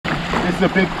this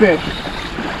is a big fish.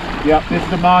 Yep, this is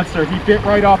the monster. He bit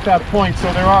right off that point,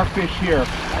 so there are fish here.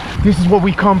 This is what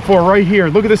we come for right here.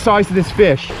 Look at the size of this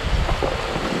fish.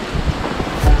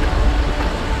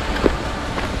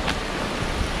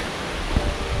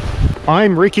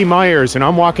 I'm Ricky Myers and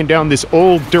I'm walking down this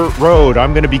old dirt road.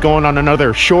 I'm going to be going on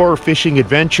another shore fishing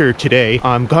adventure today.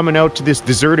 I'm coming out to this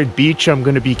deserted beach. I'm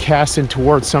going to be casting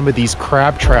towards some of these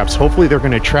crab traps. Hopefully they're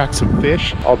going to attract some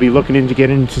fish. I'll be looking to get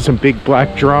into some big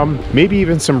black drum, maybe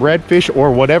even some redfish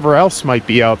or whatever else might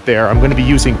be out there. I'm going to be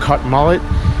using cut mullet.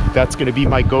 That's going to be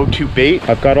my go-to bait.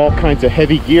 I've got all kinds of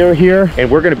heavy gear here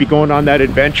and we're going to be going on that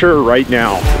adventure right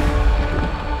now.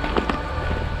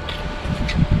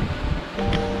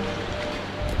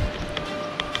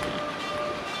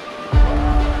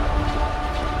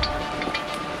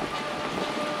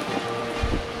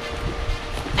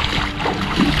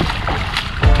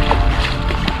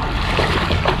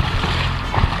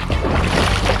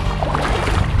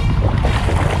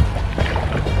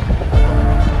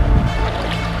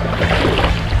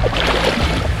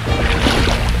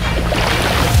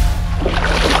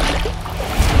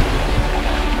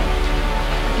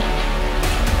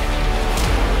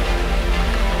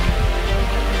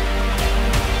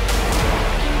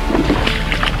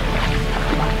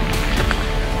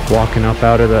 Walking up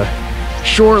out of the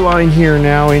shoreline here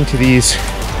now into these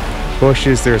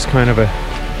bushes. There's kind of a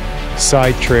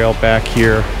side trail back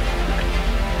here.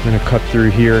 I'm gonna cut through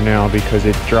here now because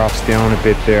it drops down a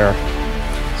bit there.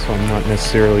 So I'm not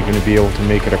necessarily gonna be able to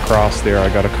make it across there. I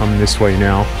gotta come this way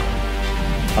now.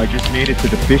 I just made it to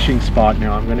the fishing spot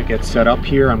now. I'm gonna get set up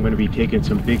here. I'm gonna be taking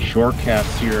some big shore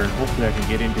casts here and hopefully I can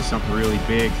get into something really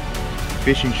big.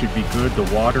 Fishing should be good. The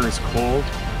water is cold.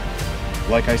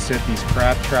 Like I said, these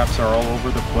crab traps are all over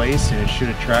the place and it should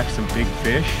attract some big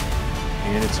fish.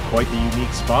 And it's quite the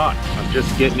unique spot. I'm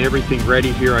just getting everything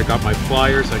ready here. I got my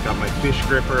pliers, I got my fish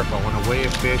gripper. If I want to weigh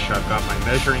a fish, I've got my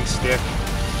measuring stick.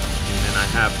 And then I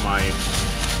have my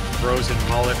frozen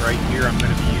mullet right here. I'm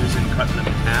going to be using, cutting them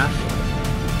in half.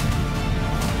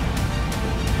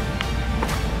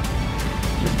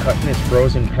 Just cutting this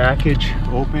frozen package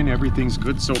open. Everything's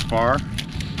good so far.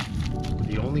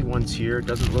 The only ones here, it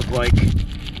doesn't look like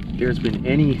there's been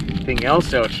anything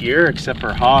else out here except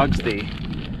for hogs. They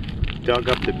dug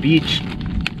up the beach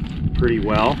pretty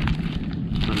well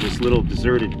on this little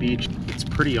deserted beach. It's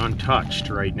pretty untouched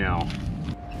right now.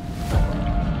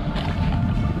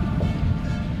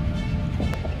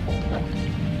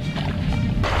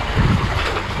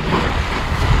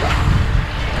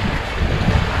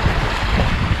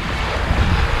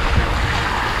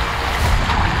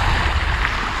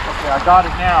 I got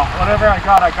it now. Whatever I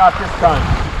got this time.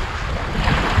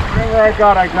 Whatever I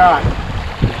got.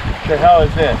 What the hell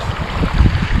is this?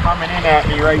 Coming in at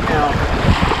me right now.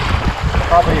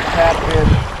 Probably a catfish.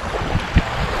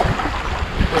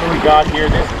 What do we got here?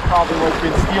 This is probably what's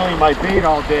been stealing my bait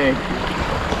all day.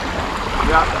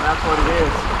 Yeah, and that's what it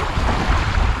is.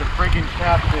 It's a friggin'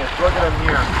 catfish. Look at him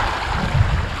here.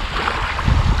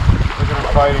 Look at him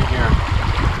fighting here.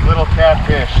 Little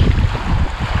catfish.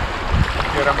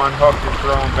 Get him unhooked and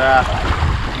throw him back.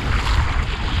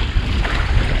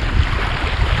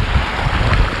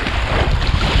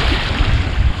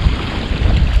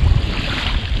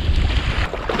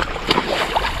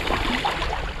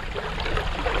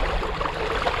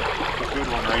 That's a good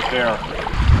one right there.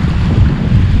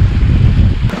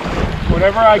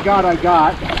 Whatever I got.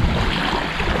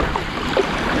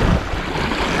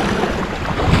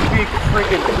 Big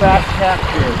freaking fat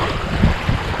catfish.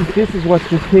 This is what's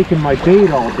just taking my bait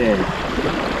all day.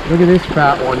 Look at this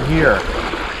fat one here.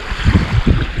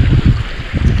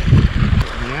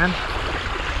 Man.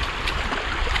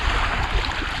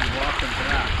 He's walking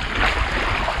back.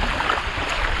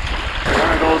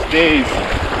 One of those days.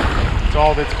 It's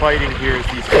all that's fighting here is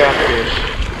these catfish.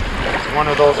 It's one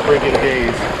of those friggin'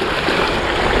 days.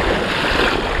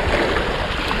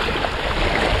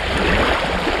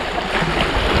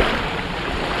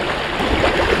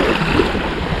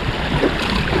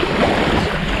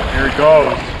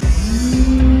 Goes.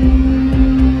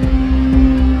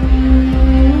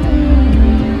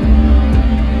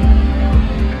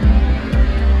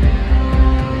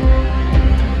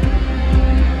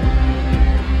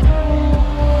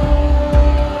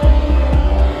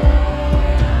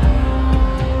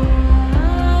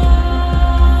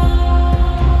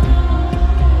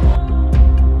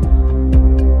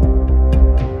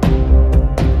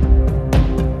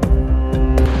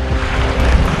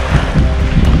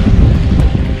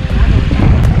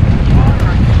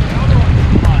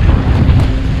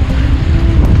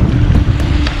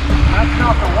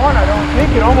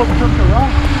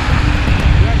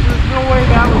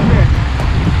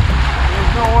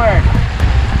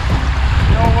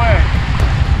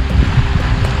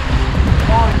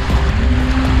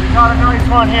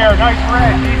 there, nice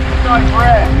red, decent size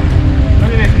red.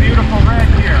 Look at this beautiful red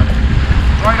here,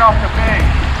 right off the bank.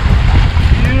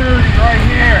 Beauty right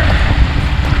here.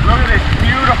 Look at this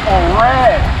beautiful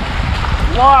red.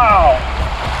 Wow,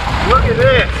 look at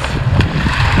this.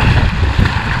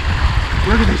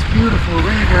 Look at this beautiful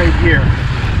red right here.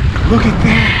 Look at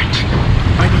that.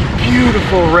 I mean,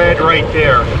 beautiful red right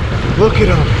there. Look at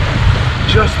them.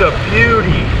 Just a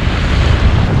beauty.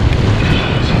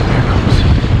 See, there goes.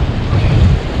 Okay.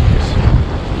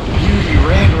 Beauty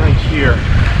red right here.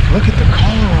 Look at the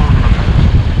color on them.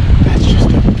 That's just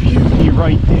a beauty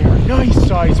right there. Nice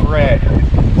size red.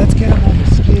 Let's get them on the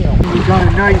scale. We got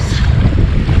a nice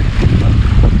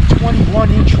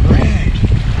 21-inch red.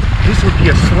 This would be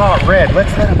a slot red.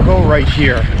 Let's let him go right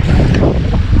here.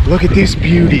 Look at this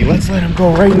beauty. Let's let him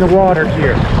go right in the water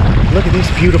here. Look at this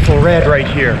beautiful red right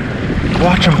here.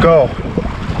 Watch him go.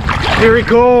 There he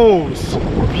goes.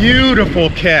 Beautiful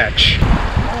catch. Oh,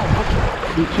 look,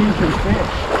 he changed his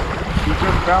fish. He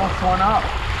just bounced one up.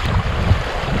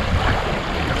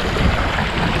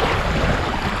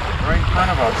 Right in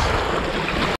front of us.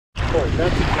 Oh,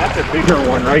 that's a bigger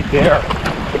one right there.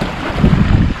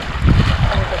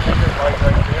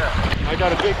 I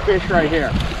got a big fish right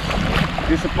here.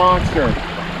 This is a monster.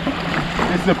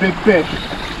 This is a big fish.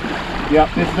 Yep,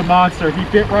 this is a monster. He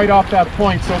bit right off that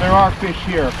point, so there are fish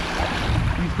here.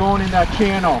 He's going in that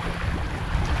channel.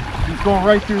 He's going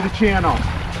right through the channel.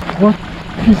 What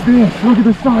is this? Look at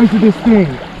the size of this thing.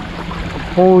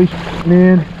 Holy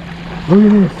man. Look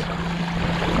at this.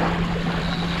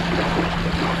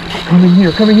 Come in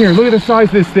here, come in here. Look at the size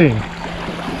of this thing.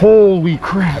 Holy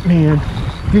crap, man.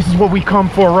 This is what we come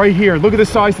for right here. Look at the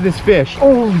size of this fish.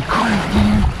 Holy crap,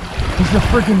 man. He's a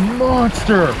freaking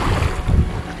monster.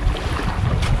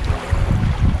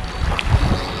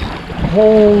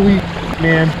 Holy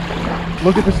man.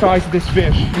 Look at the size of this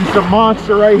fish. He's a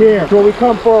monster right here. That's what we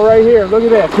come for right here. Look at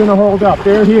this. It's gonna hold up.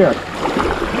 They're here.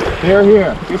 They're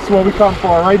here. This is what we come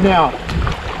for right now.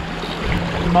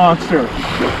 Monster.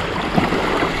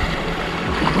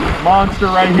 Monster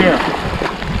right here.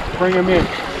 Bring him in.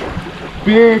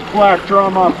 Big black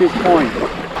drum off this point.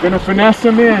 Gonna finesse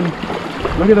him in.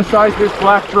 Look at the size of this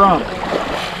black drum.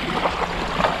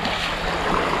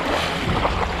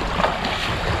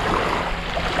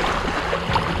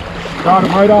 Got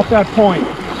him right off that point.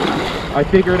 I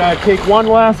figured I'd take one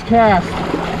last cast,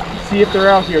 see if they're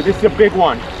out here. This is a big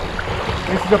one.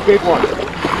 This is a big one.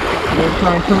 I'm gonna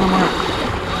try and turn him around.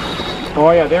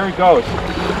 Oh yeah, there he goes.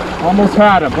 Almost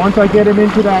had him. Once I get him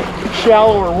into that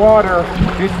shallower water,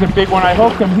 this is a big one. I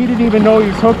hooked him. He didn't even know he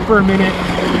was hooked for a minute.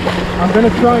 I'm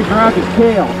gonna try and grab his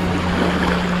tail.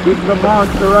 This is a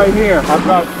monster right here. I've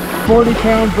got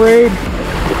 40-pound braid,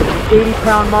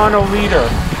 80-pound mono leader.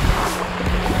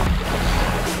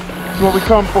 That's what we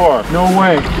come for. No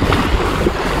way.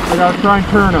 I gotta try and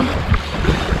turn him.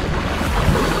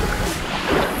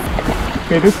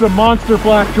 Okay, this is a monster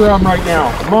black drum right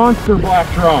now. Monster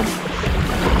black drum.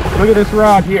 Look at this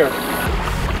rod here.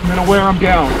 I'm gonna wear them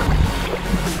down.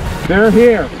 They're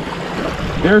here.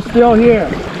 They're still here.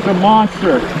 It's a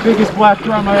monster. Biggest black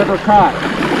drum I ever caught.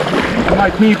 My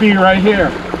teepee right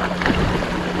here.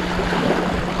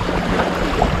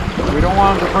 We don't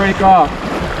want them to break off.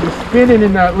 He's spinning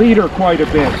in that leader quite a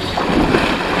bit.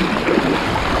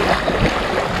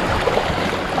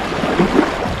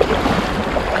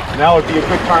 Now would be a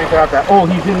good time to have that. Oh,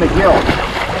 he's in the gill.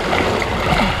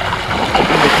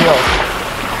 In the gill.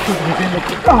 He's in the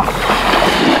gill. Oh.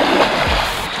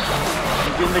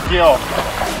 He's in the gill.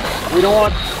 We don't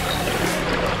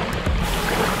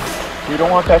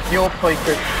want that gill plate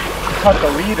to cut the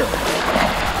leader.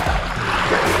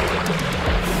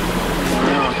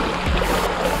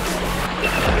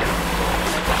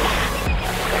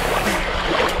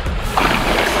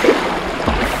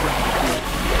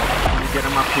 Get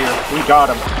him up here. We got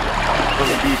him. Let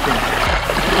me beach him.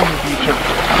 Let me beach him.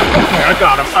 Okay, I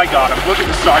got him. I got him. Look at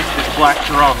the size of this black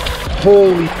drum.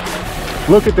 Holy.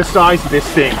 Look at the size of this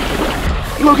thing.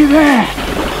 Look at that.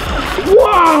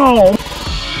 Wow.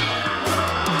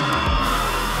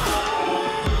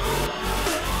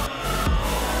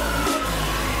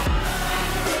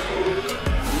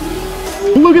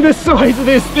 Look at the size of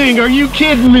this thing. Are you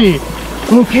kidding me?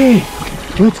 Okay.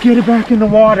 Let's get it back in the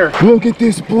water. Look at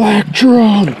this black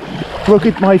drum. Look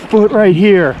at my foot right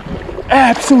here.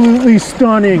 Absolutely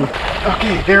stunning.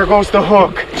 Okay, there goes the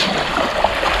hook.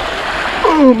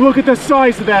 Boom, look at the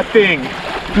size of that thing.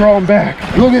 Throw him back.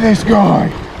 Look at this guy.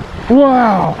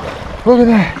 Wow, look at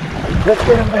that. Let's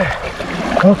get him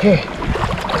back. Okay,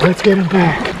 let's get him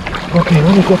back. Okay,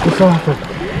 let me get this off him.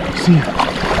 See.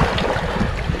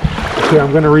 Okay,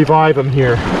 I'm gonna revive him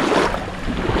here.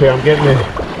 Okay, I'm getting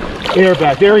the air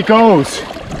back. There he goes.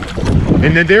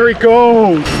 And then there he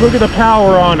goes. Look at the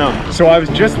power on him. So I was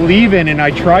just leaving and I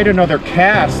tried another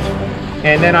cast,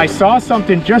 and then I saw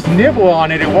something just nibble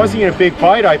on it. It wasn't even a big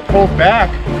bite. I pulled back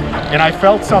and I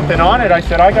felt something on it. I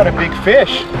said, I got a big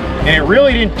fish. And it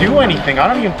really didn't do anything. I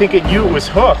don't even think it knew it was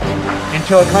hooked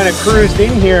until it kind of cruised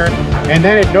in here, and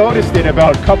then it noticed it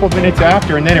about a couple minutes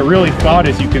after, and then it really thought,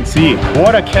 as you can see.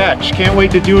 What a catch. Can't wait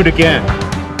to do it again.